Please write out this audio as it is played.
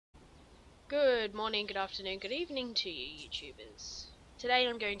Good morning, good afternoon, good evening to you YouTubers. Today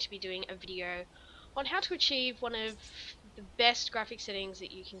I'm going to be doing a video on how to achieve one of the best graphic settings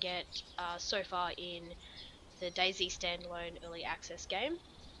that you can get so far in the DayZ Standalone Early Access game.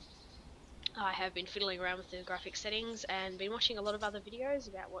 I have been fiddling around with the graphic settings and been watching a lot of other videos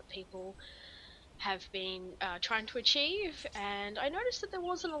about what people have been trying to achieve, and I noticed that there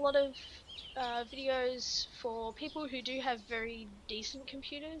wasn't a lot of videos for people who do have very decent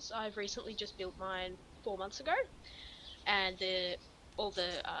computers. I've recently just built mine 4 months ago, and all the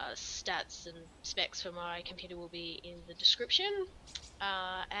stats and specs for my computer will be in the description,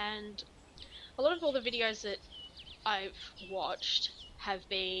 and a lot of all the videos that I've watched have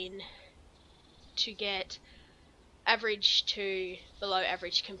been to get average to below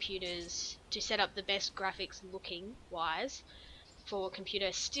average computers to set up the best graphics looking wise for a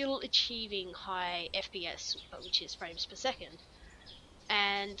computer still achieving high FPS, which is frames per second.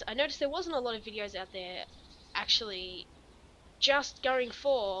 And I noticed there wasn't a lot of videos out there actually just going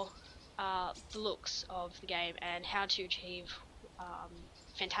for the looks of the game and how to achieve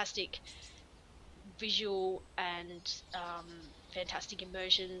fantastic visual and fantastic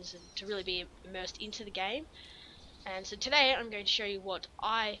immersions and to really be immersed into the game. And so today I'm going to show you what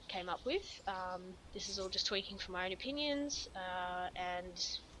I came up with. This is all just tweaking for my own opinions, and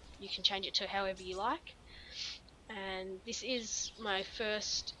you can change it to however you like. And this is my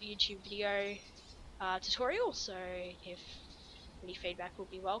first YouTube video tutorial, so if any feedback will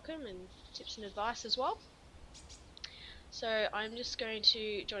be welcome and tips and advice as well. So I'm just going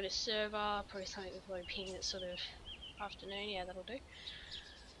to join a server, probably something with low ping that's sort of afternoon, yeah, that'll do,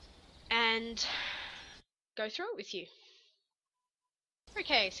 and go through it with you.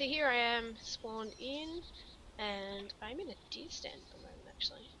 Okay, so here I am spawned in, and I'm in a deer stand at the moment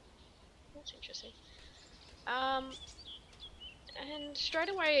actually. That's interesting. And straight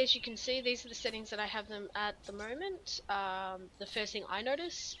away, as you can see, these are the settings that I have them at the moment. The first thing I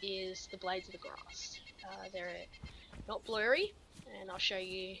notice is the blades of the grass. They're not blurry, and I'll show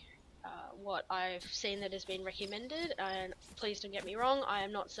you what I've seen that has been recommended. And please don't get me wrong, I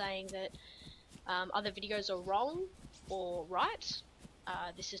am not saying that other videos are wrong or right.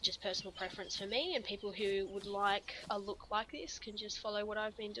 This is just personal preference for me, and people who would like a look like this can just follow what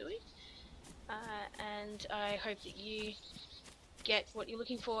I've been doing. And I hope that you get what you're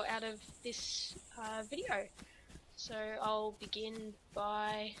looking for out of this video. So I'll begin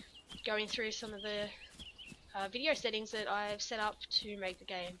by going through some of the video settings that I've set up to make the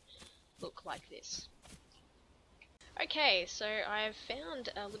game look like this. Okay, so I've found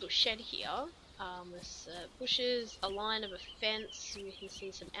a little shed here with bushes, a line of a fence, so you can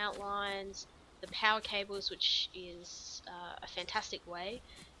see some outlines, the power cables, which is a fantastic way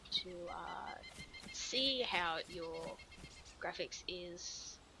to see how your graphics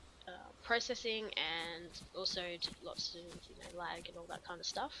is processing, and also lots of lag and all that kind of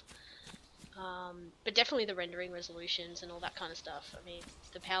stuff. But definitely the rendering resolutions and all that kind of stuff. I mean,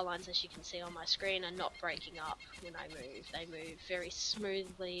 the power lines, as you can see on my screen, are not breaking up when I move. They move very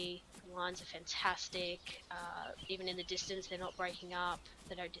smoothly. The lines are fantastic. Even in the distance, they're not breaking up.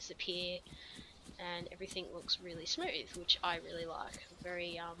 They don't disappear, and everything looks really smooth, which I really like.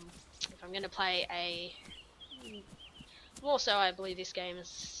 Very if I'm going to play a more so, I believe this game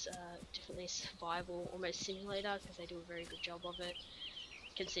is definitely a survival, almost simulator, because they do a very good job of it,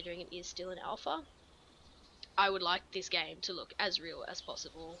 considering it is still an alpha. I would like this game to look as real as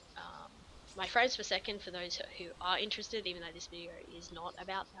possible. My frames per second, for those who are interested, even though this video is not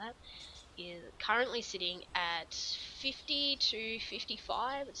about that, is currently sitting at 50 to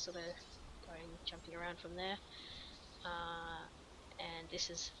 55. It's sort of jumping around from there. And this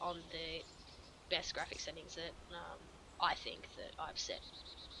is on the best graphic settings that I think that I've set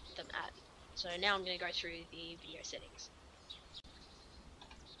them at. So now I'm going to go through the video settings.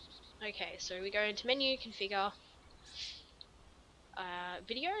 Okay, so we go into menu, configure,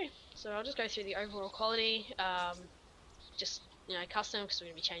 video. So I'll just go through the overall quality, just custom, because we're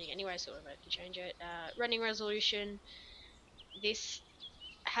going to be changing anyway, so we're about to change it. Rendering resolution, this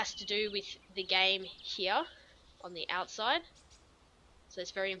has to do with the game here on the outside, so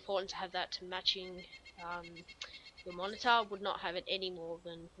it's very important to have that to matching your monitor. Would not have it any more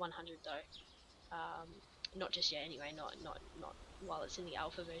than 100 though. Not just yet anyway, not while it's in the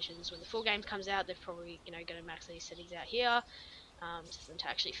alpha versions. When the full game comes out, they're probably going to max these settings out here for them to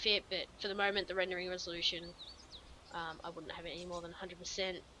actually fit, but for the moment the rendering resolution, I wouldn't have it any more than 100%,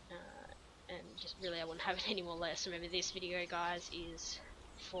 and just really I wouldn't have it any more less. Remember, this video, guys, is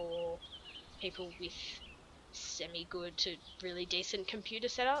for people with semi-good to really decent computer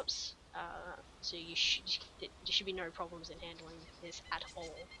setups, so there should be no problems in handling this at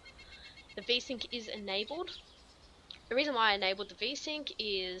all. the VSync is enabled. The reason why I enabled the VSync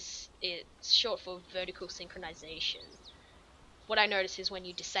is it's short for vertical synchronization. What I noticed is when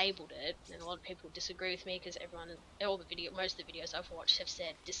you disabled it, and a lot of people disagree with me because most of the videos I've watched have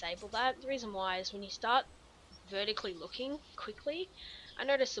said disable that. The reason why is when you start vertically looking quickly, I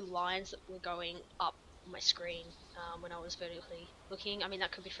noticed some lines that were going up on my screen when I was vertically looking. I mean,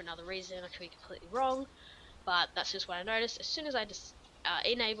 that could be for another reason, I could be completely wrong, but that's just what I noticed. As soon as I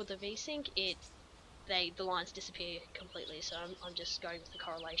enabled the VSync, the lines disappear completely, so I'm just going with the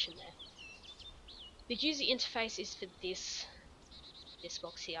correlation there. The user interface is for this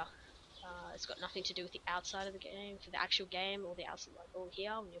box here. It's got nothing to do with the outside of the game, for the actual game, or the outside, like all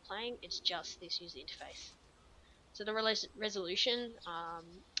here when you're playing. It's just this user interface. So the resolution,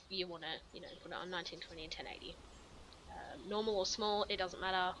 you want to, put it on 1920 and 1080. Normal or small, it doesn't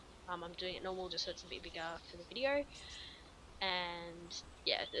matter. I'm doing it normal just so it's a bit bigger for the video. And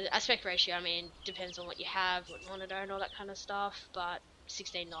yeah, the aspect ratio, I mean, depends on what you have, what monitor and all that kind of stuff, but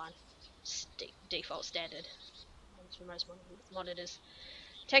 16:9, default standard for most monitors.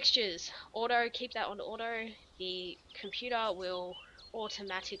 Textures, auto, keep that on auto. The computer will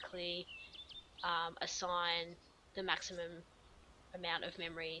automatically assign the maximum amount of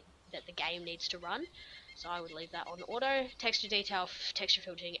memory that the game needs to run. So I would leave that on auto. Texture detail, texture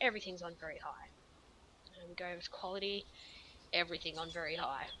filtering, everything's on very high. And we go over to quality, everything on very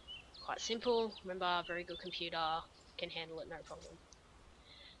high. Quite simple. Remember, very good computer can handle it, no problem.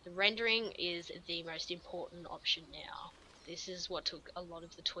 The rendering is the most important option now. This is what took a lot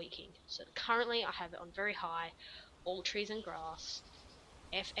of the tweaking. So currently I have it on very high, all trees and grass,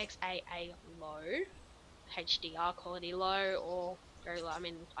 FXAA low, HDR quality low, or very low. I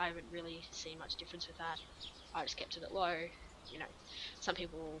mean, I haven't really seen much difference with that. I just kept it at low. Some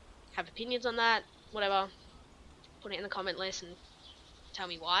people have opinions on that. Whatever. Put it in the comment list and tell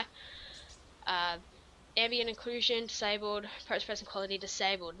me why. Ambient occlusion disabled, post-processing quality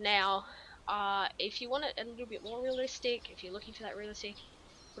disabled. Now, if you want it a little bit more realistic, if you're looking for that realistic,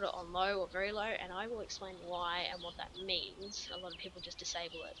 put it on low or very low, and I will explain why and what that means. A lot of people just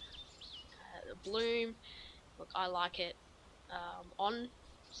disable it. The bloom, look, I like it on.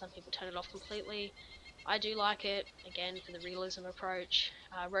 Some people turn it off completely. I do like it, again, for the realism approach.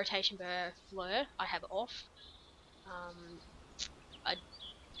 Rotation blur, I have off.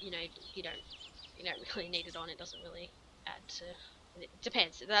 You don't really need it on. It doesn't really add to. It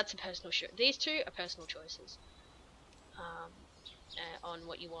depends. That's a personal These two are personal choices on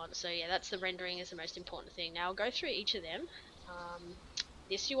what you want. So yeah, that's the rendering is the most important thing. Now I'll go through each of them.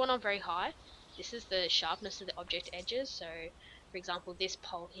 This you want on very high. This is the sharpness of the object edges. So for example, this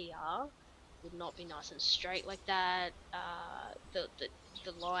pole here would not be nice and straight like that.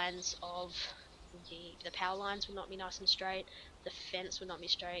 The lines of the power lines would not be nice and straight. The fence would not be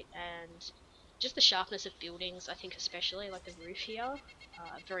straight, and just the sharpness of buildings, I think especially like the roof here,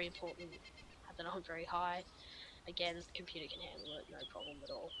 very important. Have that on very high. Again, the computer can handle it, no problem at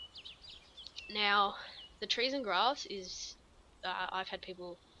all. Now, the trees and grass is, I've had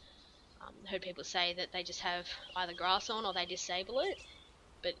heard people say that they just have either grass on or they disable it.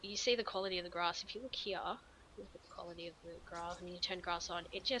 But you see the quality of the grass. If you look here, look at the quality of the grass, and you turn grass on,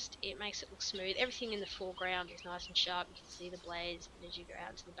 it makes it look smooth. Everything in the foreground is nice and sharp. You can see the blades, but as you go out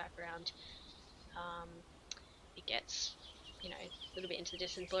into the background, it gets, a little bit into the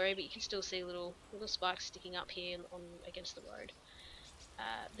distance blurry, but you can still see little spikes sticking up here on against the road.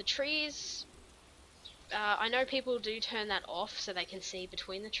 The trees, I know people do turn that off so they can see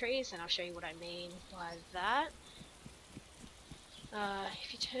between the trees, and I'll show you what I mean by that.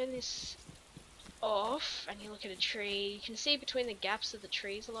 If you turn this off and you look at a tree, you can see between the gaps of the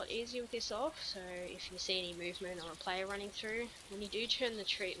trees a lot easier with this off. So if you see any movement or a player running through, when you do turn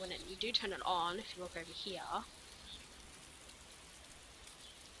you do turn it on, if you look over here,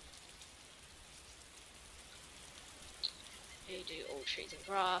 you do all trees and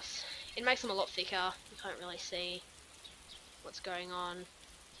grass, it makes them a lot thicker. You can't really see what's going on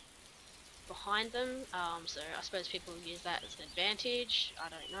behind them, so I suppose people use that as an advantage. I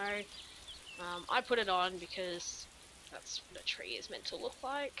don't know. I put it on because that's what a tree is meant to look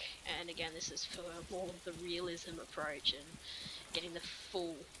like, and again, this is for more of the realism approach and getting the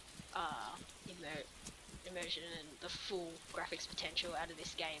full immersion and the full graphics potential out of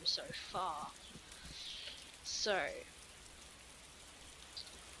this game so far. So,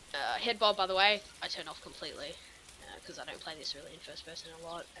 head bob, by the way, I turn off completely because I don't play this really in first person a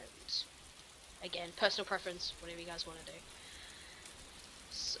lot, and again, personal preference, whatever you guys want to do.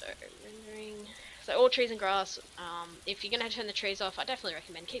 So, rendering. So, all trees and grass. If you're going to turn the trees off, I definitely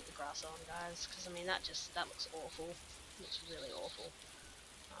recommend keep the grass on, guys, because I mean, that looks awful. It looks really awful.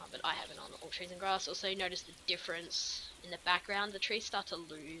 But but I have it on all trees and grass. Also notice the difference in the background. The trees start to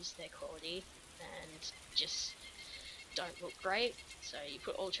lose their quality and just don't look great. So you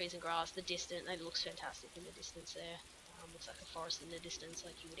put all trees and grass, the distance, it looks fantastic in the distance there. Looks like a forest in the distance,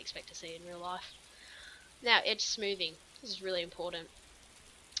 like you would expect to see in real life. Now, edge smoothing. This is really important.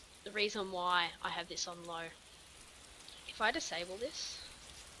 The reason why I have this on low. If I disable this,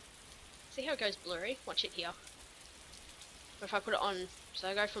 see how it goes blurry? Watch it here. Or if I put it on, so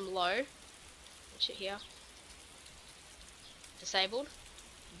I go from low, watch it here. Disabled,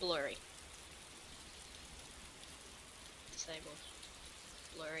 blurry. Disabled,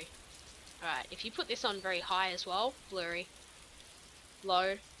 blurry. Alright, if you put this on very high as well, blurry.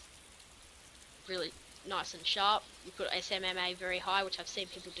 Low, really nice and sharp. You put SMMA very high, which I've seen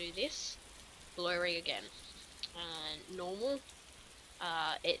people do this, blurry again. And normal,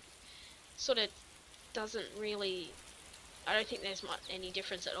 it sort of doesn't really, I don't think there's any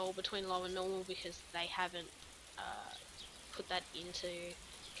difference at all between low and normal because they haven't put that into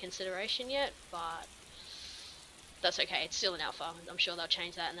consideration yet, but that's okay, it's still an alpha. I'm sure they'll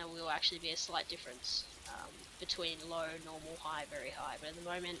change that and there will actually be a slight difference between low, normal, high, very high, but at the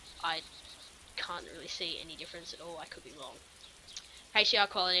moment I can't really see any difference at all. I could be wrong. HDR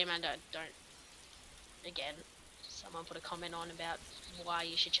quality, man, don't again, someone put a comment on about why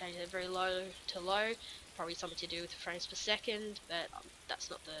you should change it very low to low, probably something to do with frames per second, but that's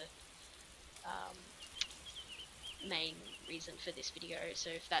not the main reason for this video. So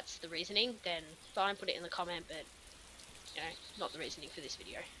if that's the reasoning, then fine, put it in the comment, but you know, not the reasoning for this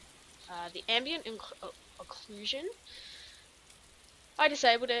video. The ambient occlusion, I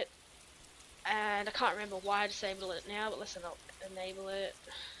disabled it, and I can't remember why I disabled it now, but let's not enable it.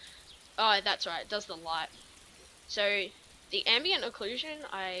 Oh, that's right, it does the light. So the ambient occlusion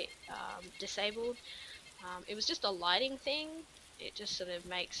I disabled. It was just a lighting thing. It just sort of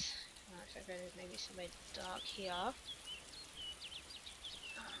makes, if I go to maybe somewhere dark here,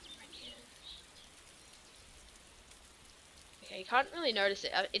 okay, you can't really notice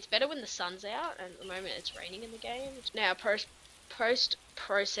it. It's better when the sun's out, and at the moment it's raining in the game. Now,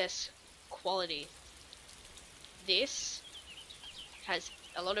 post-process quality. This has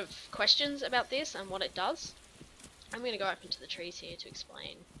a lot of questions about this and what it does. I'm going to go up into the trees here to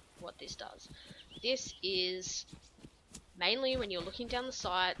explain what this does. This is mainly when you're looking down the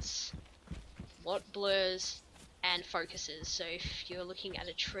sights, what blurs and focuses. So if you're looking at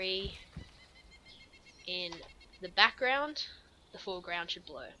a tree in the background, the foreground should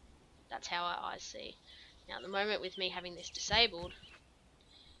blur. That's how our eyes see. Now at the moment with me having this disabled,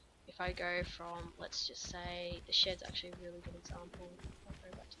 if I go from, let's just say, the shed's actually a really good example.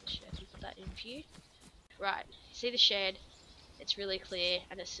 I'll go back to the shed and put that in view. Right, see the shed, it's really clear,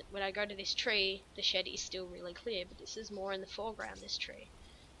 and when I go to this tree, the shed is still really clear, but this is more in the foreground, this tree.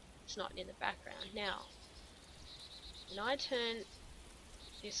 It's not in the background. Now, when I turn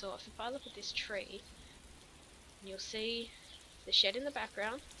this off, if I look at this tree, you'll see the shed in the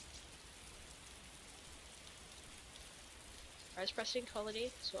background. Post processing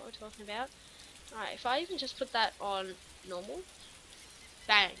quality is what we're talking about. Alright, if I even just put that on normal,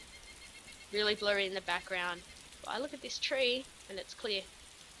 bang, really blurry in the background. But I look at this tree and it's clear.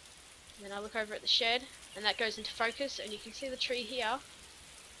 And then I look over at the shed and that goes into focus, and you can see the tree here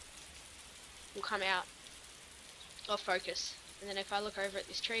will come out of focus. And then if I look over at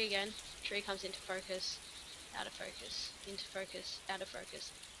this tree again, the tree comes into focus, out of focus, into focus, out of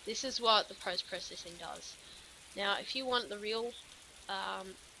focus. This is what the post-processing does. Now if you want the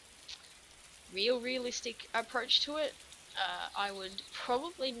realistic approach to it, I would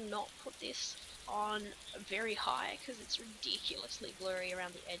probably not put this on very high because it's ridiculously blurry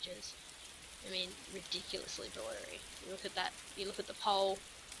around the edges. I mean, ridiculously blurry. You look at that, you look at the pole,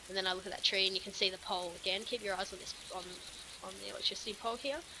 and then I look at that tree and you can see the pole again. Keep your eyes on this, on the electricity pole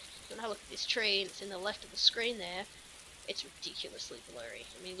here. When I look at this tree and it's in the left of the screen there, it's ridiculously blurry.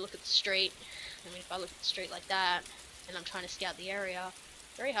 I mean, look at the street. I mean, if I look at the street like that and I'm trying to scout the area,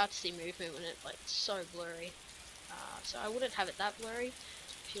 very hard to see movement when it's like so blurry. So I wouldn't have it that blurry.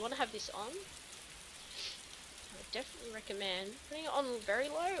 If you want to have this on, I would definitely recommend putting it on very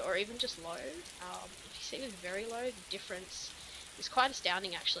low or even just low. If you see it very low, the difference is quite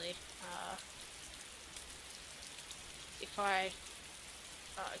astounding actually. If I,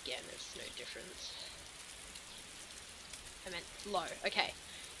 again, there's no difference. I meant low. Okay,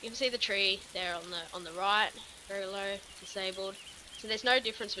 you can see the tree there on the right, very low, disabled. So there's no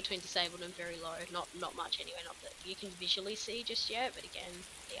difference between disabled and very low, not much anyway, not that you can visually see just yet, but again,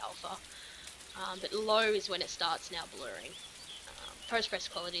 the alpha. But low is when it starts now blurring. Post-press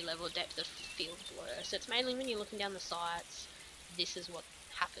quality level, depth of field blur. So it's mainly when you're looking down the sights, this is what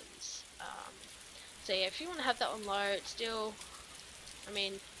happens. So yeah, if you want to have that on low, it's still, I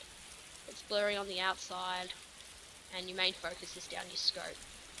mean, it's blurry on the outside, and your main focus is down your scope,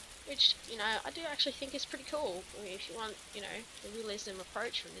 which, you know, I do actually think is pretty cool. I mean, if you want, you know, the realism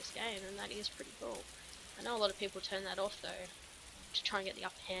approach from this game, then that is pretty cool. I know a lot of people turn that off though, to try and get the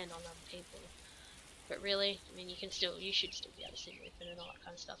upper hand on other people. But really, I mean, you should still be able to see movement and all that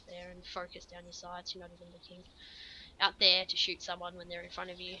kind of stuff there, and focus down your sights. You're not even looking out there to shoot someone when they're in front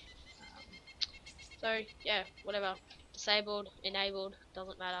of you. So yeah, whatever. Disabled, enabled,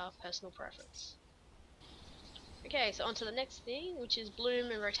 doesn't matter, personal preference. Okay, so on to the next thing, which is bloom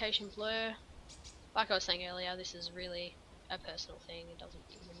and rotation blur. Like I was saying earlier, this is really a personal thing. It doesn't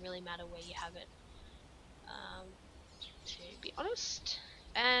even really matter where you have it, to be honest.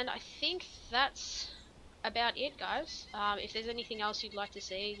 And I think that's about it, guys. If there's anything else you'd like to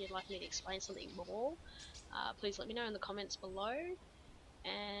see, you'd like me to explain something more, please let me know in the comments below.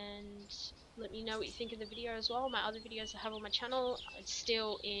 And let me know what you think of the video as well. My other videos I have on my channel, it's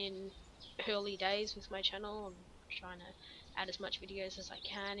still in early days with my channel. I'm trying to add as much videos as I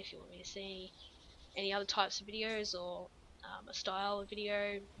can. If you want me to see any other types of videos, or a style of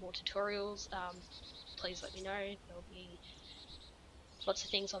video, more tutorials, please let me know. There'll be lots of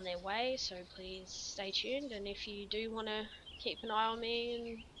things on their way, so please stay tuned. And if you do want to keep an eye on me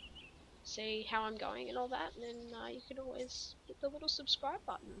and see how I'm going and all that, then you can always hit the little subscribe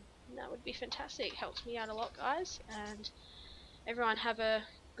button. And that would be fantastic. It helps me out a lot, guys. And everyone have a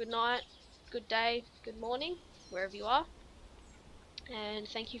good night, good day, good morning, wherever you are. And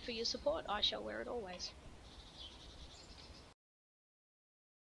thank you for your support. I shall wear it always.